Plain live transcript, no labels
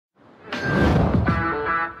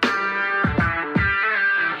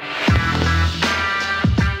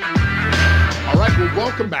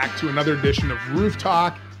Welcome back to another edition of Roof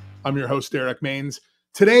Talk. I'm your host, Eric Maines.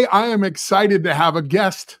 Today, I am excited to have a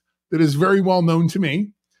guest that is very well known to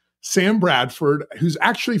me, Sam Bradford, who's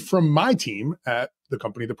actually from my team at the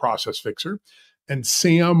company, The Process Fixer. And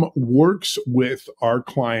Sam works with our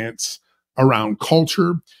clients around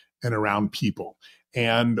culture and around people.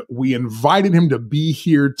 And we invited him to be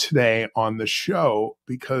here today on the show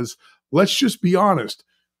because let's just be honest,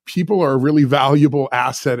 people are a really valuable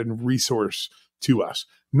asset and resource to us,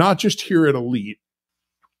 not just here at Elite,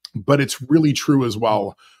 but it's really true as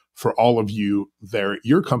well for all of you there at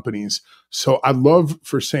your companies. So I'd love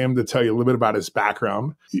for Sam to tell you a little bit about his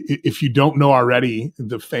background. If you don't know already,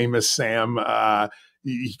 the famous Sam,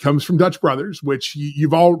 he comes from Dutch Brothers, which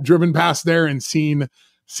you've all driven past there and seen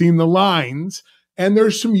the lines. And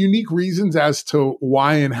there's some unique reasons as to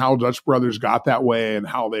why and how Dutch Brothers got that way and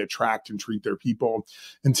how they attract and treat their people.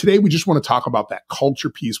 And today we just want to talk about that culture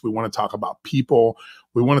piece. We want to talk about people.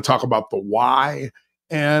 We want to talk about the why.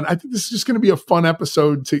 And I think this is just going to be a fun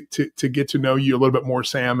episode to get to know you a little bit more,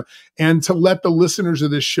 Sam, and to let the listeners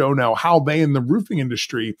of this show know how they in the roofing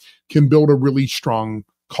industry can build a really strong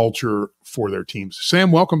culture for their teams.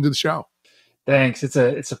 Sam, welcome to the show. Thanks. It's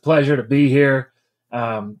a pleasure to be here.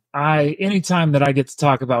 Anytime that I get to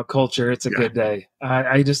talk about culture, it's a good day.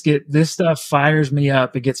 I just get this stuff fires me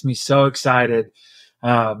up. It gets me so excited.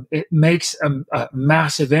 It makes a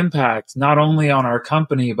massive impact, not only on our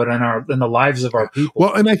company, but in the lives of our people.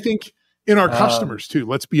 Well, and I think in our customers too,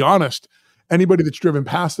 let's be honest, anybody that's driven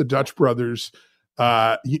past the Dutch Brothers,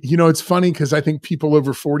 it's funny because I think people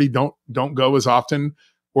over 40 don't go as often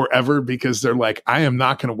or ever because they're like, I am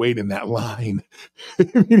not going to wait in that line. I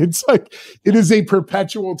mean, it's like, it is a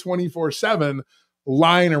perpetual 24/7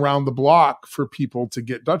 line around the block for people to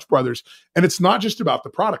get Dutch Brothers. And it's not just about the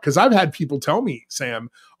product. Cause I've had people tell me, Sam,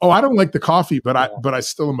 oh, I don't like the coffee, but I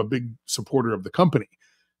still am a big supporter of the company.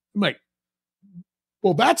 I'm like,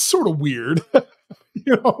 well, that's sort of weird,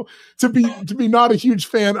 to be not a huge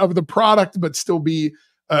fan of the product, but still be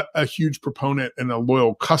a huge proponent and a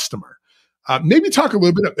loyal customer. Maybe talk a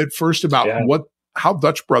little bit at first about how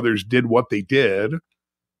Dutch Brothers did what they did.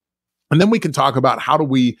 And then we can talk about how do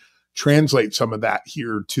we translate some of that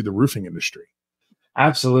here to the roofing industry.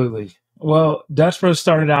 Absolutely. Well, Dutch Bros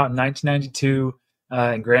started out in 1992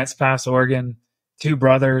 in Grants Pass, Oregon. Two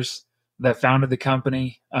brothers that founded the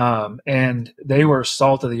company, and they were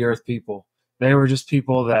salt of the earth people. They were just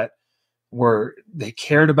people that they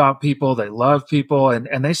cared about people, they loved people,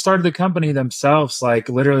 and they started the company themselves, like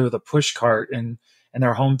literally with a push cart in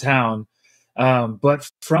their hometown. But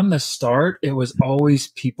from the start, it was always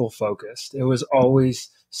people focused. It was always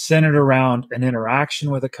centered around an interaction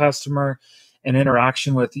with a customer, an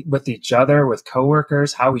interaction with each other, with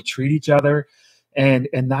coworkers, how we treat each other. And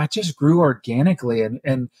that just grew organically.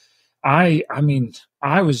 And I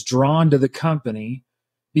was drawn to the company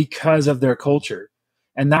because of their culture.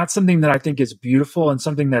 And that's something that I think is beautiful and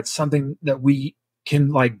something that we can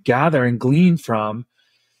like gather and glean from,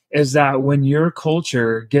 is that when your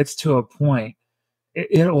culture gets to a point,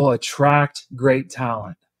 it will attract great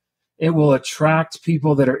talent. It will attract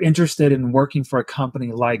people that are interested in working for a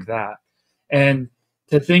company like that. And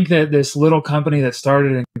to think that this little company that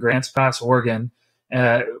started in Grants Pass, Oregon,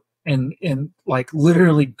 and like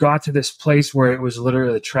literally got to this place where it was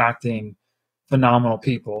literally attracting phenomenal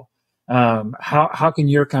people. How can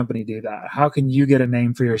your company do that? How can you get a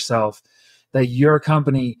name for yourself that your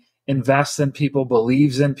company invests in people,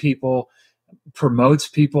 believes in people, promotes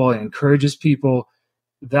people, and encourages people?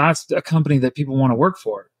 That's a company that people want to work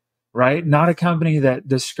for, right? Not a company that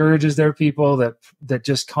discourages their people, that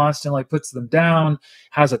just constantly puts them down,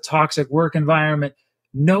 has a toxic work environment.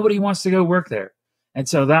 Nobody wants to go work there. And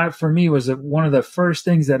so that for me was one of the first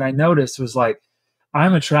things that I noticed was like,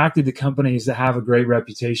 I'm attracted to companies that have a great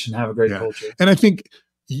reputation, have a great culture. And I think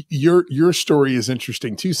your story is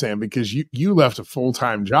interesting too, Sam, because you left a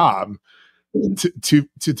full-time job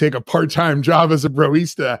to take a part-time job as a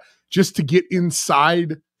broista just to get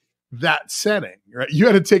inside that setting, right? You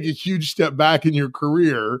had to take a huge step back in your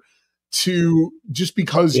career just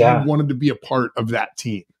because you wanted to be a part of that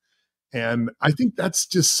team. And I think that's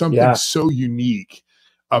just something so unique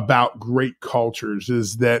about great cultures,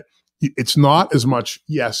 is that it's not as much,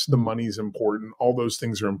 yes, the money's important. All those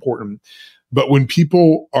things are important. But when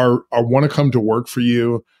people are want to come to work for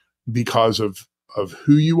you because of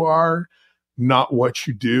who you are, not what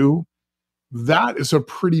you do, that is a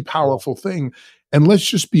pretty powerful thing. And let's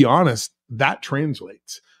just be honest, that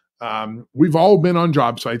translates. We've all been on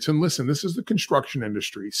job sites, and listen, this is the construction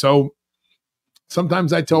industry. So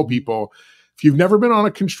sometimes I tell people, if you've never been on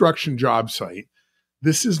a construction job site,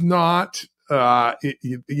 this is not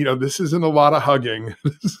this isn't a lot of hugging.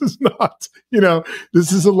 This is not,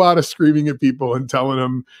 this is a lot of screaming at people and telling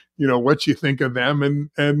them, what you think of them.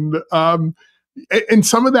 And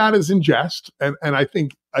some of that is in jest. And I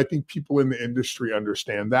think people in the industry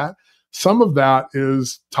understand that. Some of that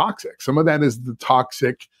is toxic. Some of that is the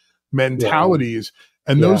toxic mentalities.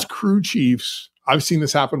 And those crew chiefs, I've seen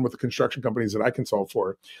this happen with the construction companies that I consult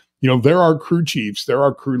for. There are crew chiefs, there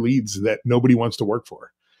are crew leads that nobody wants to work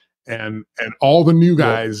for. And all the new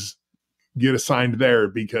guys get assigned there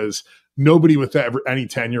because nobody with any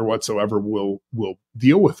tenure whatsoever will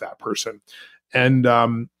deal with that person. And,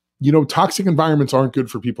 toxic environments aren't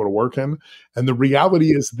good for people to work in. And the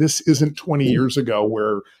reality is this isn't 20 years ago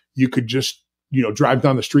where you could just, drive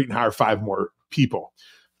down the street and hire 5 more people.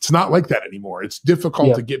 It's not like that anymore. It's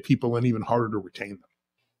difficult to get people and even harder to retain them.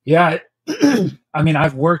 Yeah. I mean,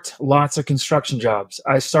 I've worked lots of construction jobs.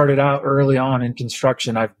 I started out early on in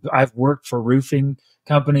construction. I've worked for roofing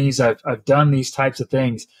companies. I've done these types of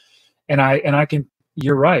things. And I can,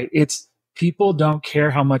 you're right. It's people don't care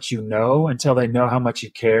how much you know until they know how much you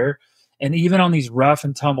care. And even on these rough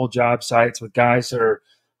and tumble job sites with guys that are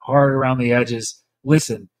hard around the edges,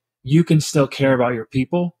 listen, you can still care about your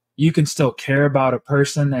people. You can still care about a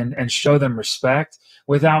person and show them respect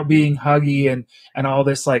without being huggy and all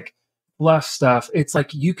this like fluff stuff. It's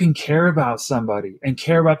like you can care about somebody and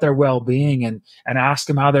care about their well-being and ask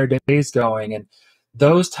them how their day's going. And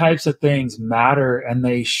those types of things matter, and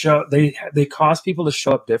they cause people to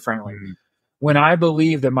show up differently. Mm-hmm. When I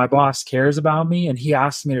believe that my boss cares about me and he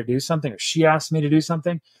asks me to do something or she asks me to do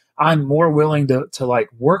something, I'm more willing to like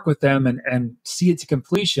work with them and see it to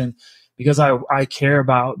completion because I care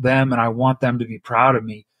about them and I want them to be proud of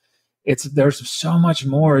me. There's so much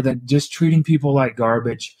more than just treating people like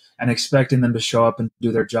garbage and expecting them to show up and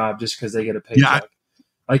do their job just because they get a paycheck. Yeah.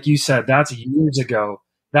 Like you said, that's years ago.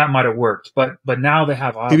 That might have worked, but now they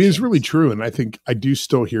have options. It is really true. And I think I do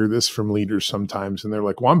still hear this from leaders sometimes. And they're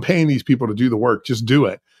like, well, I'm paying these people to do the work. Just do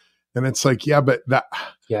it. And it's like, but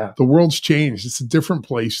the world's changed. It's a different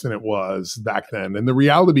place than it was back then. And the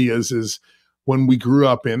reality is when we grew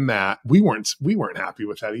up in that, we weren't happy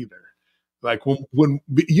with that either. Like when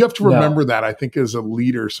you have to remember that, I think as a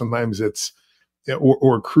leader, sometimes it's,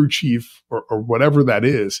 or a crew chief or whatever that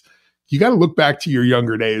is, you got to look back to your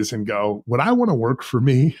younger days and go, would I want to work for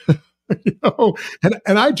me?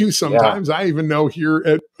 And I do sometimes. I even know here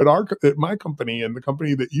at my company and the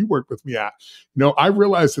company that you work with me at, I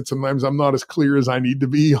realize that sometimes I'm not as clear as I need to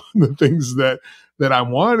be on the things that I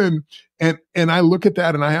want. And I look at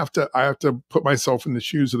that and I have to put myself in the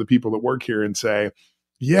shoes of the people that work here and say,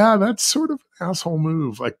 yeah, that's sort of an asshole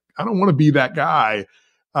move. Like, I don't want to be that guy.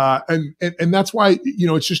 And that's why,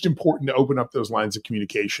 it's just important to open up those lines of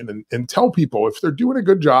communication and tell people if they're doing a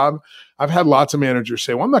good job. I've had lots of managers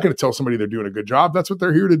say, well, I'm not going to tell somebody they're doing a good job. That's what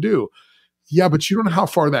they're here to do. Yeah, but you don't know how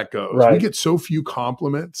far that goes. Right. We get so few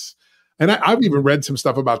compliments. And I've even read some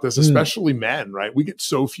stuff about this, especially men, right? We get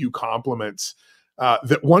so few compliments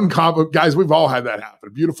that one compliment, guys, we've all had that happen.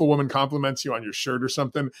 A beautiful woman compliments you on your shirt or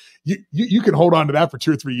something. You can hold on to that for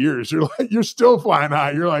 2 or 3 years. You're still flying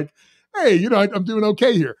high. You're like, hey, I'm doing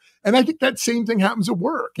okay here. And I think that same thing happens at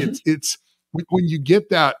work. It's when you get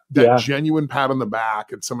that genuine pat on the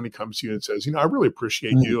back and somebody comes to you and says, I really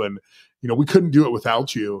appreciate you. And, we couldn't do it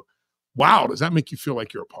without you. Wow. Does that make you feel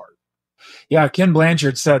like you're a part? Yeah. Ken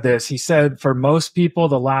Blanchard said this. He said, for most people,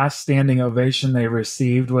 the last standing ovation they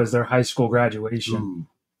received was their high school graduation. Ooh.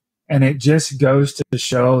 And it just goes to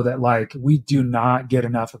show that like, we do not get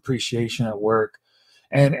enough appreciation at work.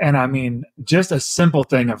 And I mean, just a simple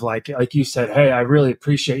thing of like you said, hey, I really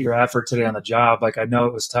appreciate your effort today on the job. Like, I know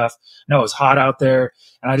it was tough. I know it was hot out there,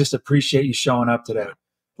 and I just appreciate you showing up today.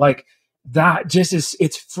 Like that just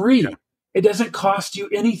it's free. Yeah. It doesn't cost you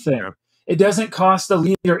anything. Yeah. It doesn't cost the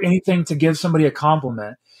leader anything to give somebody a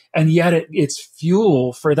compliment. And yet it's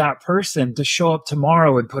fuel for that person to show up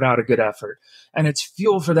tomorrow and put out a good effort. And it's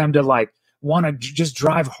fuel for them to like want to just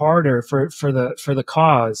drive harder for the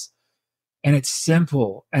cause. And it's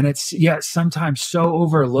simple, and it's sometimes so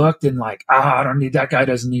overlooked and like, that guy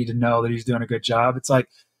doesn't need to know that he's doing a good job. It's like,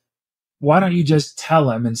 why don't you just tell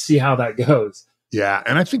him and see how that goes? Yeah.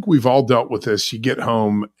 And I think we've all dealt with this. You get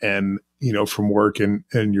home and, from work and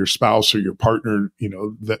your spouse or your partner,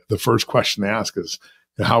 the first question they ask is,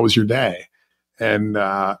 how was your day? And,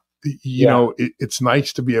 it's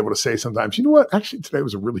nice to be able to say sometimes, you know what, actually today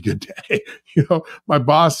was a really good day. My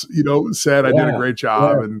boss, said I did a great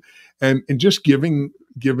job. Yeah. And just giving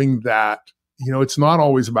that, it's not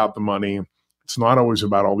always about the money. It's not always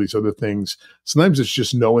about all these other things. Sometimes it's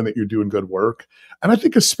just knowing that you're doing good work. And I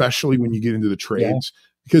think especially when you get into the trades,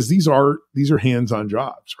 because these are hands-on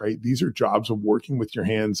jobs, right? These are jobs of working with your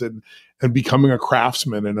hands and becoming a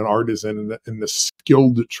craftsman and an artisan and a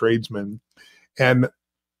skilled tradesman. And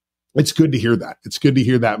it's good to hear that. It's good to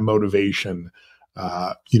hear that motivation,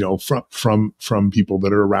 from people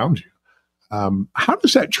that are around you. How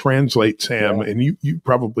does that translate, Sam? Yeah. And you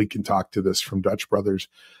probably can talk to this from Dutch Brothers.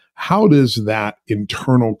 How does that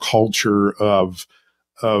internal culture of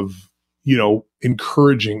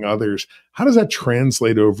encouraging others, how does that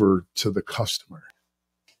translate over to the customer?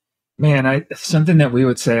 Man, something that we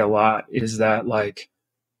would say a lot is that like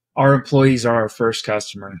our employees are our first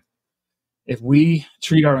customer. If we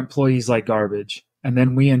treat our employees like garbage, and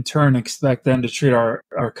then we in turn expect them to treat our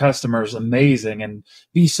customers amazing and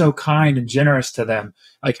be so kind and generous to them,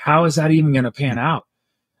 like how is that even going to pan out?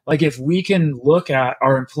 Like if we can look at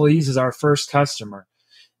our employees as our first customer,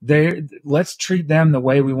 let's treat them the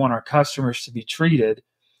way we want our customers to be treated,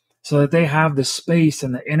 so that they have the space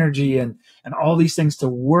and the energy and all these things to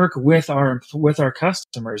work with our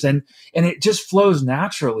customers, and it just flows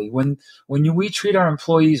naturally when we treat our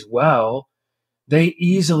employees well. They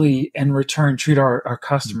easily in return treat our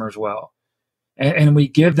customers well, and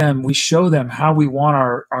we show them how we want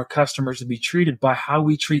our customers to be treated by how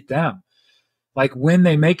we treat them. Like when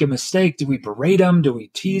they make a mistake, do we berate them? Do we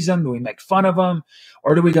tease them? Do we make fun of them?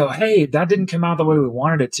 Or do we go, hey, that didn't come out the way we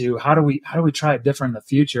wanted it to. How do we try it different in the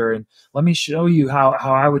future? And let me show you how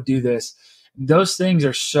I would do this. Those things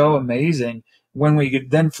are so amazing when we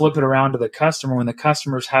then flip it around to the customer. When the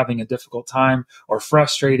customer's having a difficult time or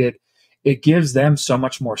frustrated, it gives them so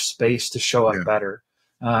much more space to show up better,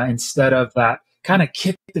 instead of that kind of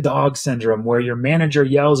kick the dog syndrome where your manager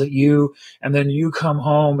yells at you and then you come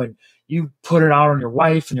home and you put it out on your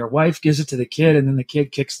wife and your wife gives it to the kid and then the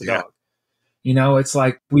kid kicks the dog. It's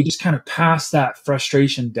like we just kind of pass that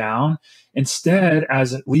frustration down. Instead,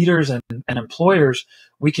 as leaders and employers,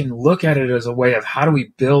 we can look at it as a way of how do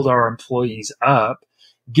we build our employees up,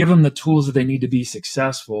 give them the tools that they need to be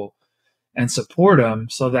successful, and support them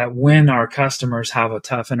so that when our customers have a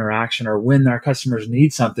tough interaction or when our customers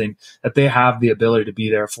need something, that they have the ability to be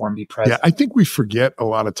there for and be present. Yeah, I think we forget a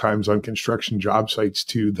lot of times on construction job sites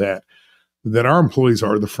too that our employees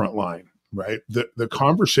are the front line, right? The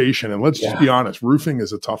conversation, and let's just be honest, roofing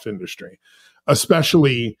is a tough industry,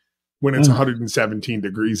 especially when it's 117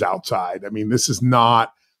 degrees outside. I mean, this is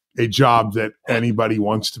not a job that anybody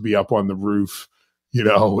wants to be up on the roof,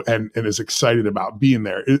 and is excited about being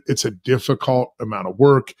there. It's a difficult amount of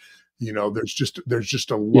work. There's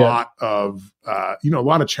just a lot of, a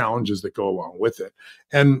lot of challenges that go along with it.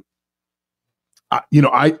 And,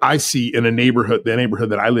 I see in the neighborhood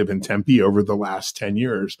that I live in, Tempe, over the last 10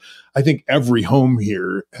 years, I think every home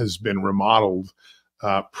here has been remodeled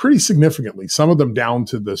pretty significantly, some of them down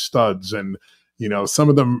to the studs and, some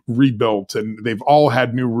of them rebuilt, and they've all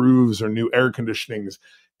had new roofs or new air conditionings.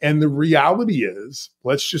 And the reality is,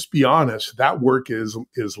 let's just be honest, that work is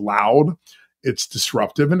loud, it's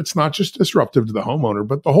disruptive, and it's not just disruptive to the homeowner,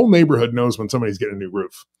 but the whole neighborhood knows when somebody's getting a new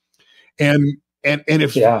roof. And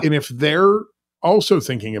if they're also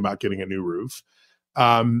thinking about getting a new roof,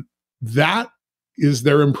 that is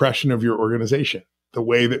their impression of your organization, the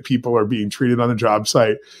way that people are being treated on the job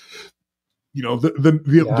site. The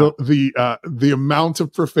amount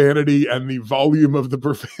of profanity and the volume of the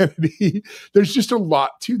profanity, there's just a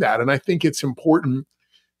lot to that. And I think it's important,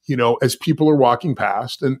 as people are walking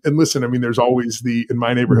past and listen, I mean, there's always in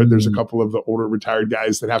my neighborhood, there's a couple of the older retired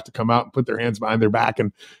guys that have to come out and put their hands behind their back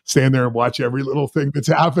and stand there and watch every little thing that's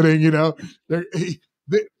happening. They're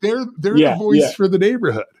the voice for the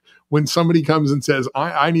neighborhood. When somebody comes and says,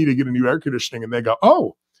 I need to get a new air conditioning, and they go,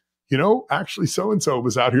 oh, actually so-and-so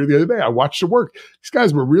was out here the other day. I watched the work. These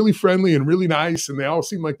guys were really friendly and really nice, and they all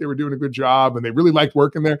seemed like they were doing a good job, and they really liked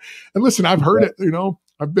working there. And listen, I've heard it,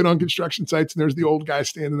 I've been on construction sites, and there's the old guy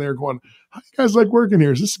standing there going, how do you guys like working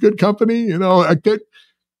here? Is this a good company? They're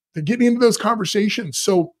getting into those conversations.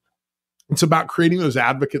 So it's about creating those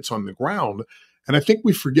advocates on the ground. And I think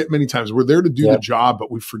we forget many times we're there to do the job, but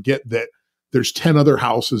we forget that there's 10 other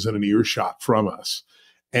houses in an earshot from us.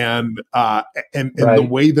 And the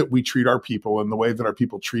way that we treat our people and the way that our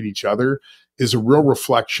people treat each other is a real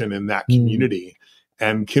reflection in that community,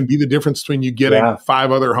 and can be the difference between you getting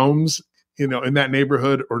 5 other homes, in that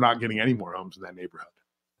neighborhood, or not getting any more homes in that neighborhood.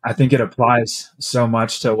 I think it applies so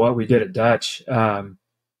much to what we did at Dutch.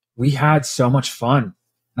 We had so much fun.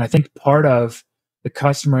 And I think part of the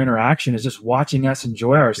customer interaction is just watching us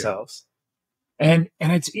enjoy ourselves. And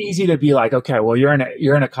it's easy to be like, okay, well, you're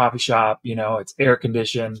in a coffee shop, it's air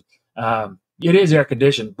conditioned. It is air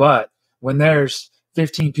conditioned, but when there's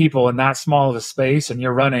 15 people in that small of a space and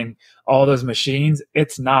you're running all those machines,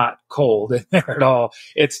 it's not cold in there at all.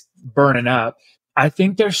 It's burning up. I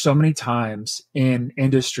think there's so many times in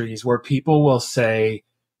industries where people will say,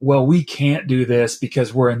 well, we can't do this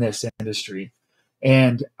because we're in this industry.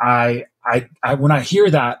 And I when I hear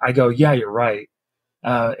that, I go, yeah, you're right.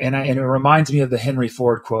 And it reminds me of the Henry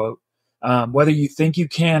Ford quote, whether you think you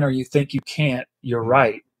can or you think you can't, you're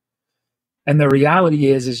right. And the reality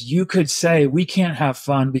is you could say we can't have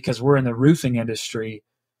fun because we're in the roofing industry.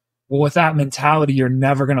 Well, with that mentality, you're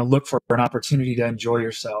never going to look for an opportunity to enjoy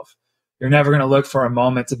yourself. You're never going to look for a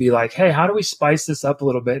moment to be like, hey, how do we spice this up a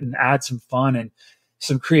little bit and add some fun and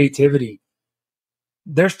some creativity?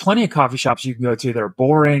 There's plenty of coffee shops you can go to that are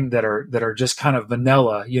boring, that are just kind of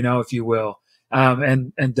vanilla, if you will.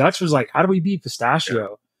 And Dutch was like, how do we be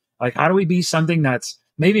pistachio? Like, how do we be something that's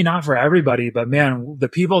maybe not for everybody, but man, the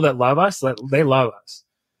people that love us, they love us.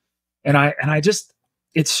 And I just,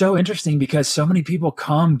 it's so interesting because so many people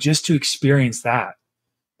come just to experience that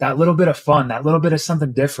little bit of fun, that little bit of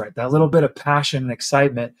something different, that little bit of passion and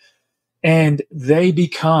excitement. And they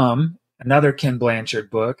become, another Ken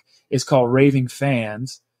Blanchard book is called Raving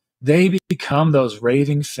Fans. They become those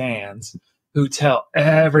raving fans who tell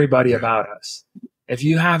everybody about us. If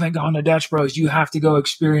you haven't gone to Dutch Bros, you have to go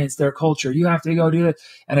experience their culture. You have to go do it.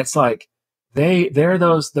 And it's like, they're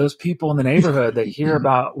those people in the neighborhood that hear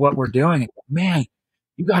about what we're doing. And, man,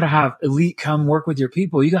 you got to have elite come work with your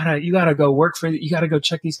people. You got to go work you got to go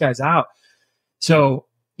check these guys out. So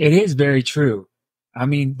it is very true. I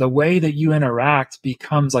mean, the way that you interact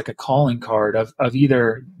becomes like a calling card of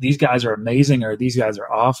either these guys are amazing or these guys are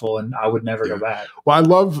awful, and I would never go back. Well, I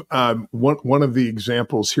love one of the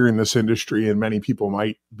examples here in this industry, and many people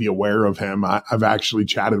might be aware of him. I've actually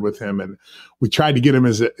chatted with him, and we tried to get him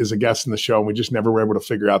as a guest in the show, and we just never were able to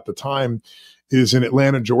figure out the time. Is in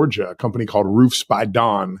Atlanta, Georgia, a company called Roofs by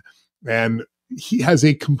Dawn, and he has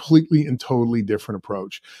a completely and totally different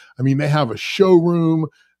approach. I mean, they have a showroom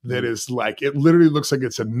that is like, it literally looks like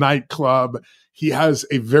it's a nightclub. He has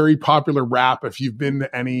a very popular rap. If you've been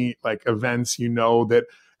to any like events, you know that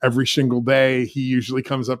every single day he usually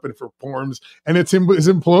comes up and performs, and it's his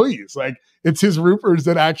employees. Like, it's his roofers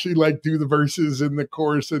that actually like do the verses and the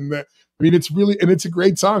chorus I mean, it's a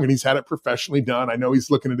great song, and he's had it professionally done. I know he's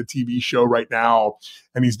looking at a TV show right now,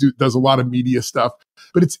 and does a lot of media stuff,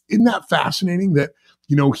 but isn't that fascinating that,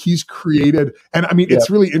 he's created, and I mean, it's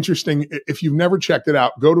really interesting. If you've never checked it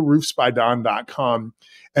out, go to roofsbydawn.com.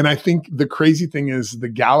 And I think the crazy thing is the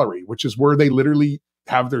gallery, which is where they literally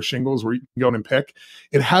have their shingles where you can go and pick.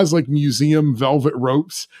 It has like museum velvet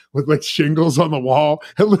ropes with like shingles on the wall.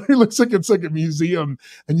 It literally looks like it's like a museum,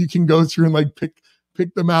 and you can go through and like pick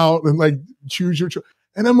them out and like choose your choice.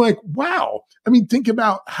 And I'm like, wow. I mean, think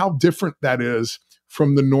about how different that is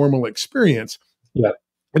from the normal experience. Yeah.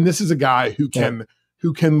 And this is a guy who can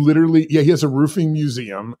literally, he has a roofing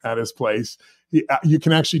museum at his place. You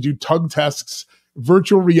can actually do tug tests,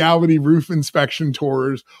 virtual reality roof inspection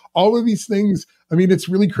tours, all of these things. I mean, it's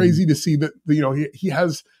really crazy to see that, he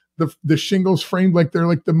has the shingles framed like they're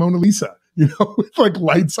like the Mona Lisa, with like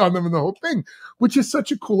lights on them and the whole thing, which is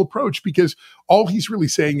such a cool approach, because all he's really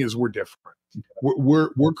saying is we're different.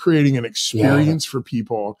 We're creating an experience for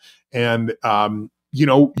people. And,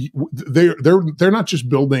 they're not just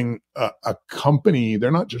building a company. They're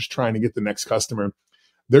not just trying to get the next customer.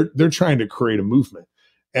 They're trying to create a movement.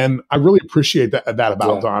 And I really appreciate that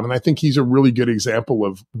about Don. And I think he's a really good example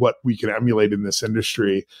of what we can emulate in this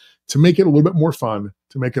industry to make it a little bit more fun,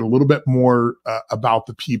 to make it a little bit more about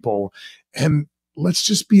the people. And let's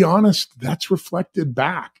just be honest, that's reflected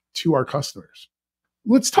back to our customers.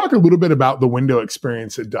 Let's talk a little bit about the window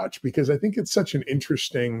experience at Dutch, because I think it's such an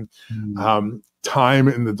interesting time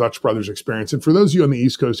in the Dutch Brothers experience. And for those of you on the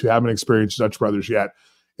East Coast who haven't experienced Dutch Brothers yet,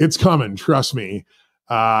 it's coming. Trust me.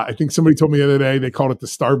 I think somebody told me the other day they called it the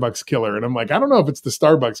Starbucks killer. And I'm like, I don't know if it's the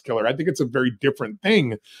Starbucks killer. I think it's a very different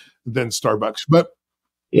thing than Starbucks. But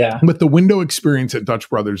the window experience at Dutch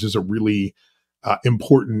Brothers is a really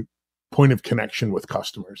important point of connection with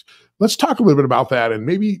customers. Let's talk a little bit about that. And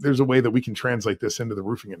maybe there's a way that we can translate this into the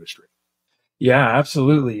roofing industry. Yeah,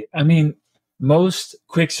 absolutely. I mean, most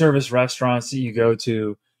quick service restaurants that you go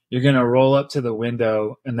to, you're going to roll up to the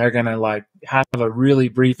window and they're going to like have a really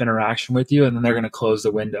brief interaction with you. And then they're going to close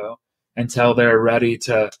the window until they're ready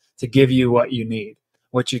to give you what you need,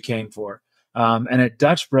 what you came for. And at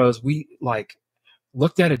Dutch Bros, we like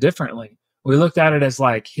looked at it differently. We looked at it as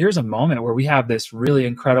like, here's a moment where we have this really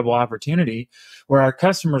incredible opportunity where our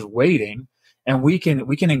customer's waiting, and we can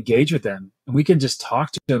engage with them, and we can just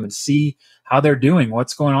talk to them and see how they're doing,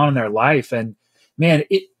 what's going on in their life. And man,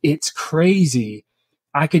 it's crazy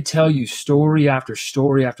I could tell you story after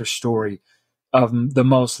story after story of the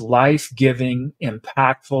most life-giving,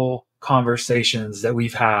 impactful conversations that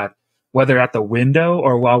we've had, whether at the window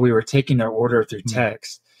or while we were taking their order through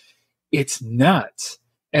text. It's nuts.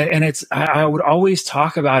 And it's, I would always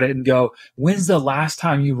talk about it and go, when's the last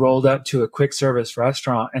time you rolled up to a quick service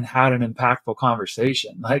restaurant and had an impactful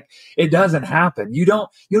conversation? Like, it doesn't happen. You don't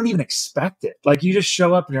even expect it. Like, you just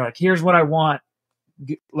show up and you're like, here's what I want.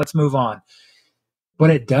 Let's move on.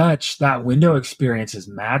 But at Dutch, that window experience is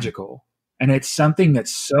magical. And it's something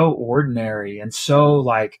that's so ordinary and so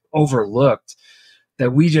like overlooked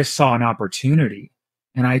that we just saw an opportunity.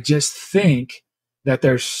 And I just think that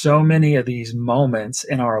there's so many of these moments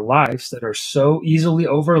in our lives that are so easily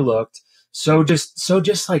overlooked, so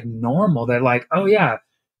just like normal, that like, oh yeah, I'm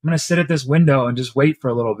going to sit at this window and just wait for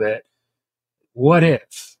a little bit. What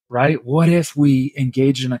if, right? What if we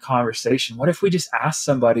engaged in a conversation? What if we just asked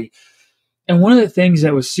somebody? And one of the things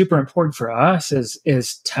that was super important for us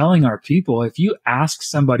is telling our people, if you ask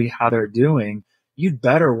somebody how they're doing, you'd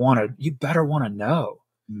better want to know.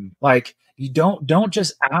 Like, you don't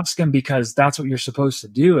just ask them because that's what you're supposed to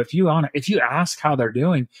do. If you ask how they're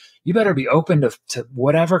doing, you better be open to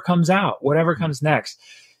whatever comes out, whatever comes next.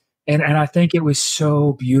 And I think it was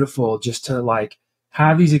so beautiful just to like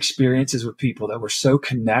have these experiences with people that were so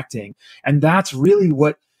connecting. And that's really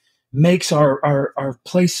what makes our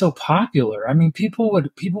place so popular. I mean, people would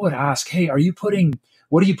ask, hey, what are you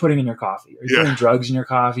putting in your coffee? Are you putting drugs in your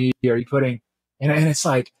coffee? Are you putting, and it's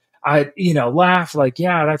like, I, laugh like,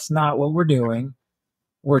 yeah, that's not what we're doing.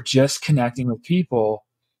 We're just connecting with people,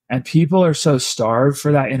 and people are so starved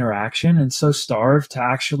for that interaction and so starved to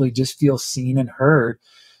actually just feel seen and heard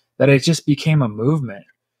that it just became a movement.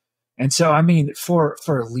 And so, I mean, for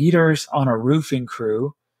leaders on a roofing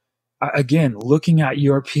crew, again, looking at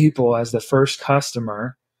your people as the first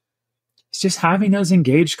customer, it's just having those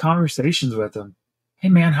engaged conversations with them. Hey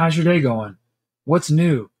man, how's your day going? What's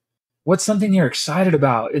new? What's something you're excited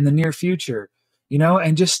about in the near future?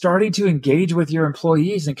 And just starting to engage with your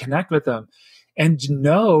employees and connect with them, and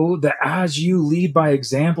know that as you lead by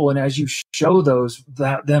example and as you show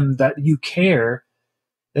them that you care,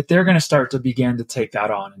 that they're going to start to begin to take that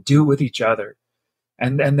on and do it with each other.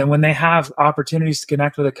 And then when they have opportunities to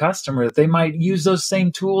connect with a customer, that they might use those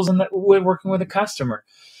same tools and when working with a customer.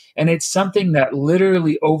 And it's something that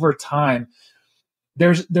literally over time,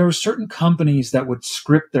 there were certain companies that would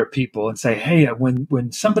script their people and say, hey,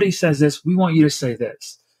 when somebody says this, we want you to say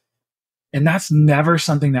this. And that's never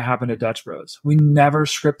something that happened at Dutch Bros. We never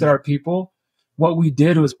scripted our people. What we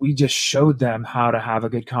did was we just showed them how to have a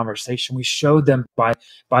good conversation. We showed them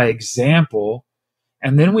by example,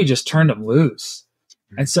 and then we just turned them loose.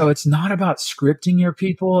 And so it's not about scripting your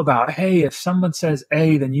people about, hey, if someone says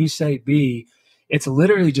A, then you say B. It's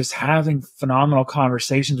literally just having phenomenal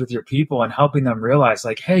conversations with your people and helping them realize,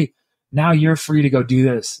 like, hey, now you're free to go do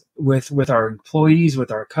this with our employees,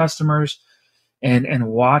 with our customers, and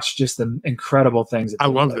watch just the incredible things. I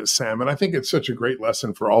love this, Sam. And I think it's such a great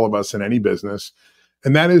lesson for all of us in any business.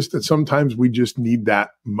 And that is that sometimes we just need that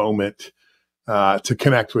moment to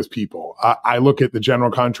connect with people. I look at the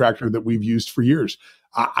general contractor that we've used for years.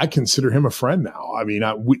 I consider him a friend now. I mean,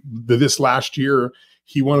 this last year,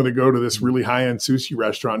 he wanted to go to this really high-end sushi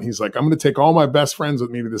restaurant. He's like, I'm going to take all my best friends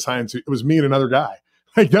with me to this high-end sushi. It was me and another guy.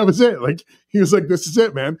 Like, that was it. Like, he was like, this is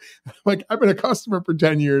it, man. Like, I've been a customer for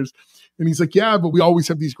 10 years. And he's like, yeah, but we always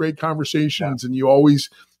have these great conversations. And you always,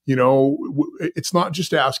 it's not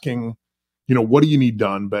just asking, what do you need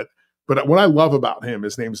done? But what I love about him,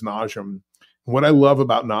 his name's Najim. What I love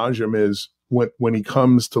about Najim is when he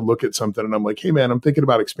comes to look at something and I'm like, hey man, I'm thinking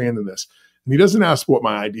about expanding this. And he doesn't ask what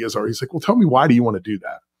my ideas are. He's like, well, tell me, why do you want to do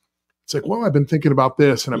that? It's like, well, I've been thinking about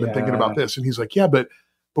this and I've been thinking about this. And he's like, yeah, but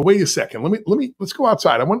wait a second. Let's go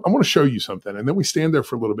outside. I want to show you something. And then we stand there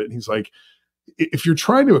for a little bit. And he's like, if you're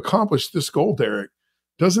trying to accomplish this goal, Derek,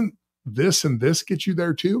 doesn't this and this get you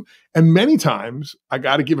there too? And many times, I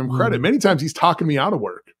got to give him credit. Many times he's talking me out of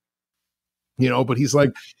work, but he's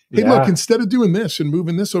like, hey, look, instead of doing this and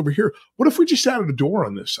moving this over here, what if we just added a door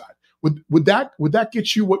on this side? Would that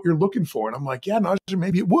get you what you're looking for? And I'm like, yeah, no,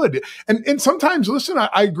 maybe it would. And sometimes, listen,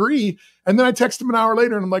 I agree. And then I text him an hour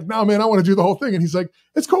later and I'm like, no, man, I want to do the whole thing. And he's like,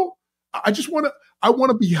 it's cool. I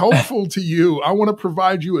want to be helpful to you. I want to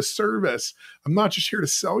provide you a service. I'm not just here to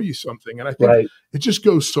sell you something. And I think it just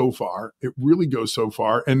goes so far. It really goes so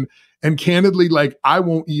far. And candidly, like, I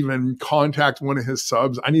won't even contact one of his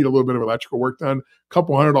subs. I need a little bit of electrical work done,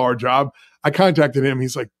 $200 job. I contacted him.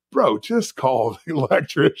 He's like, bro, just call the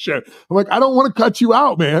electrician. I'm like, I don't want to cut you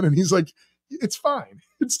out, man. And he's like, it's fine.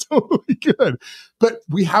 It's totally good. But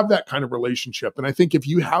we have that kind of relationship. And I think if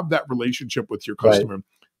you have that relationship with your customer, right,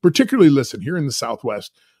 particularly, listen, here in the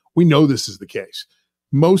Southwest, we know this is the case.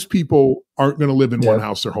 Most people aren't going to live in one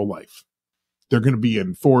house their whole life. They're going to be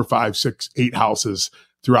in 4, 5, 6, 8 houses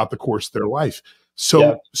throughout the course of their life.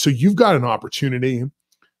 So you've got an opportunity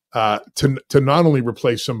to not only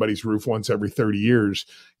replace somebody's roof once every 30 years,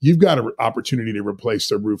 you've got an opportunity to replace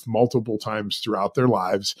their roof multiple times throughout their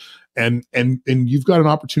lives. And you've got an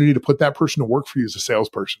opportunity to put that person to work for you as a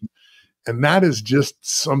salesperson. And that is just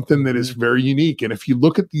something that is very unique. And if you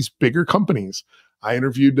look at these bigger companies, I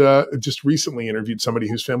just recently interviewed somebody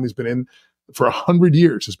whose family's been in for 100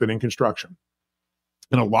 years, has been in construction.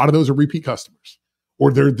 And a lot of those are repeat customers,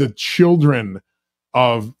 or they're the children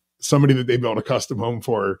of somebody that they built a custom home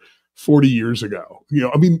for 40 years ago.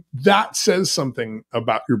 I mean, that says something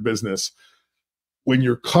about your business when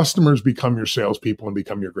your customers become your salespeople and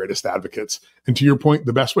become your greatest advocates. And to your point,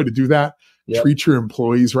 the best way to do that, treat your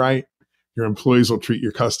employees right. Your employees will treat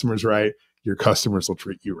your customers right. Your customers will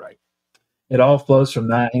treat you right. It all flows from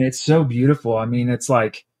that. And it's so beautiful. I mean, it's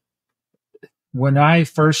like when I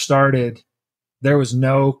first started, there was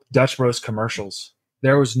no Dutch Bros commercials.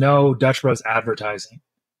 There was no Dutch Bros advertising.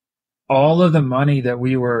 All of the money that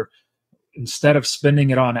we were, instead of spending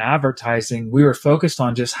it on advertising, we were focused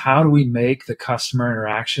on just how do we make the customer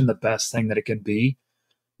interaction the best thing that it can be,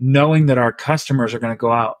 knowing that our customers are going to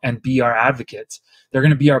go out and be our advocates. They're going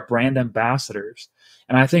to be our brand ambassadors.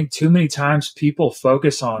 And I think too many times people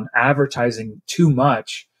focus on advertising too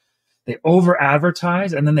much. They over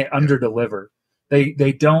advertise and then they under deliver.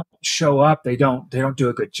 They don't show up. They don't do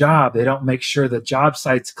a good job. They don't make sure the job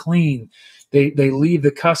site's clean. They leave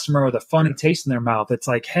the customer with a funny taste in their mouth. It's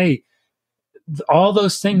like, hey, all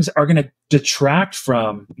those things are going to detract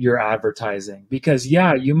from your advertising because,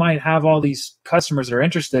 you might have all these customers that are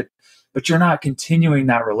interested, but you're not continuing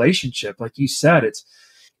that relationship. Like you said,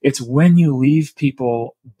 it's when you leave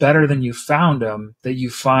people better than you found them that you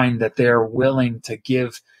find that they're willing to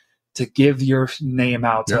give your name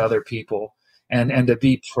out to other people and to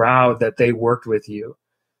be proud that they worked with you.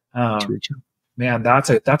 Man, that's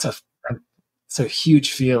a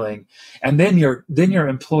huge feeling. And then your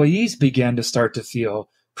employees begin to start to feel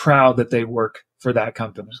proud that they work for that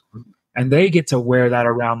company. And they get to wear that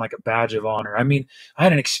around like a badge of honor. I mean, I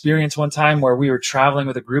had an experience one time where we were traveling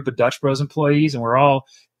with a group of Dutch Bros employees and we're all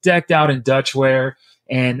decked out in Dutch wear.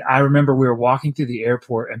 And I remember we were walking through the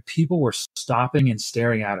airport and people were stopping and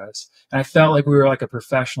staring at us. And I felt like we were like a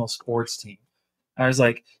professional sports team. I was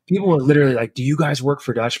like, people were literally like, do you guys work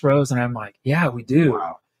for Dutch Bros? And I'm like, yeah, we do.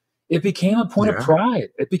 Wow. It became a point of pride.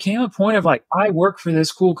 It became a point of like, I work for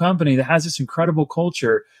this cool company that has this incredible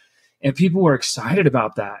culture. And people were excited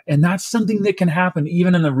about that. And that's something that can happen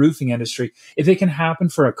even in the roofing industry. If it can happen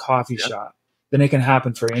for a coffee shop, then it can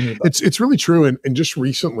happen for anybody. It's really true. And just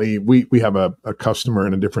recently, we have a customer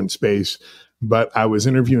in a different space, but I was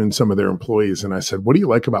interviewing some of their employees and I said, what do you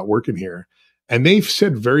like about working here? And they've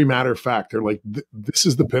said very matter of fact, they're like, this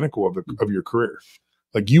is the pinnacle of your career.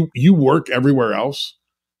 Like you work everywhere else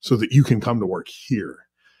so that you can come to work here.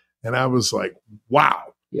 And I was like,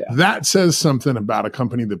 wow, that says something about a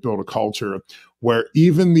company that built a culture where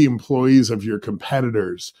even the employees of your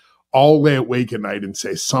competitors all lay awake at night and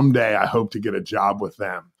say, someday I hope to get a job with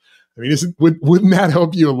them. I mean, wouldn't that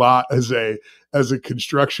help you a lot as a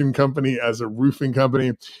construction company, as a roofing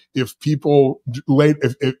company, if people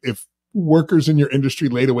if workers in your industry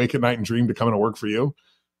laid awake at night and dreamed to come to work for you?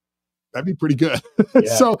 That'd be pretty good.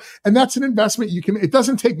 So, and that's an investment it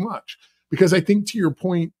doesn't take much, because I think to your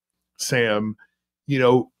point, Sam,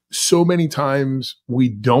 so many times we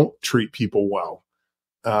don't treat people well.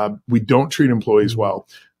 We don't treat employees well,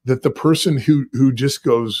 that the person who just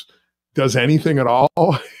does anything at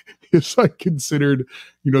all is like considered,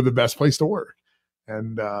 the best place to work.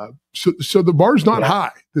 And so the bar's not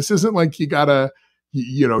high. This isn't like you've got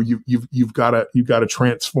to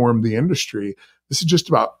transform the industry. This is just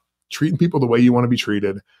about treating people the way you want to be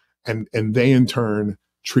treated, and they in turn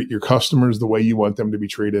treat your customers the way you want them to be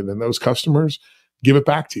treated, and those customers give it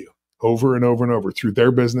back to you over and over and over through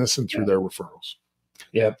their business and through their referrals.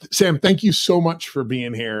 Yeah. Sam, thank you so much for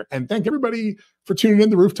being here, and thank everybody for tuning in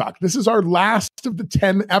to Roof Talk. This is our last of the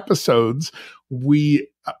 10 episodes. We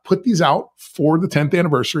put these out for the 10th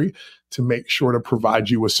anniversary to make sure to provide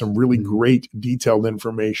you with some really great detailed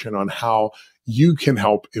information on how you can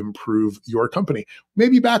help improve your company.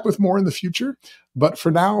 Maybe back with more in the future, but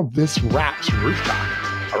for now, this wraps Roof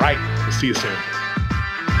Talk. All right, we'll see you soon.